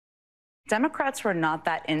Democrats were not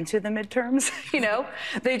that into the midterms,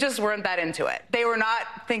 They just weren't that into it. They were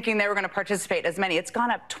not thinking they were going to participate as many. It's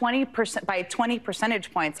gone up 20% by 20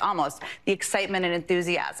 percentage points almost, the excitement and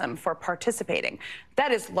enthusiasm for participating.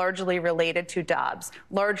 That is largely related to Dobbs,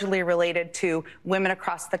 largely related to women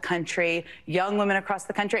across the country, young women across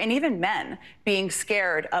the country, and even men being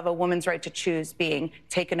scared of a woman's right to choose being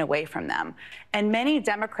taken away from them. And many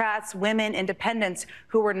Democrats, women, independents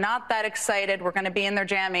who were not that excited, were going to be in their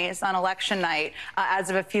jammies on election night as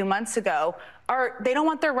of a few months ago, they don't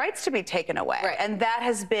want their rights to be taken away. Right. And that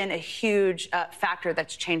has been a huge factor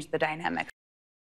that's changed the dynamic.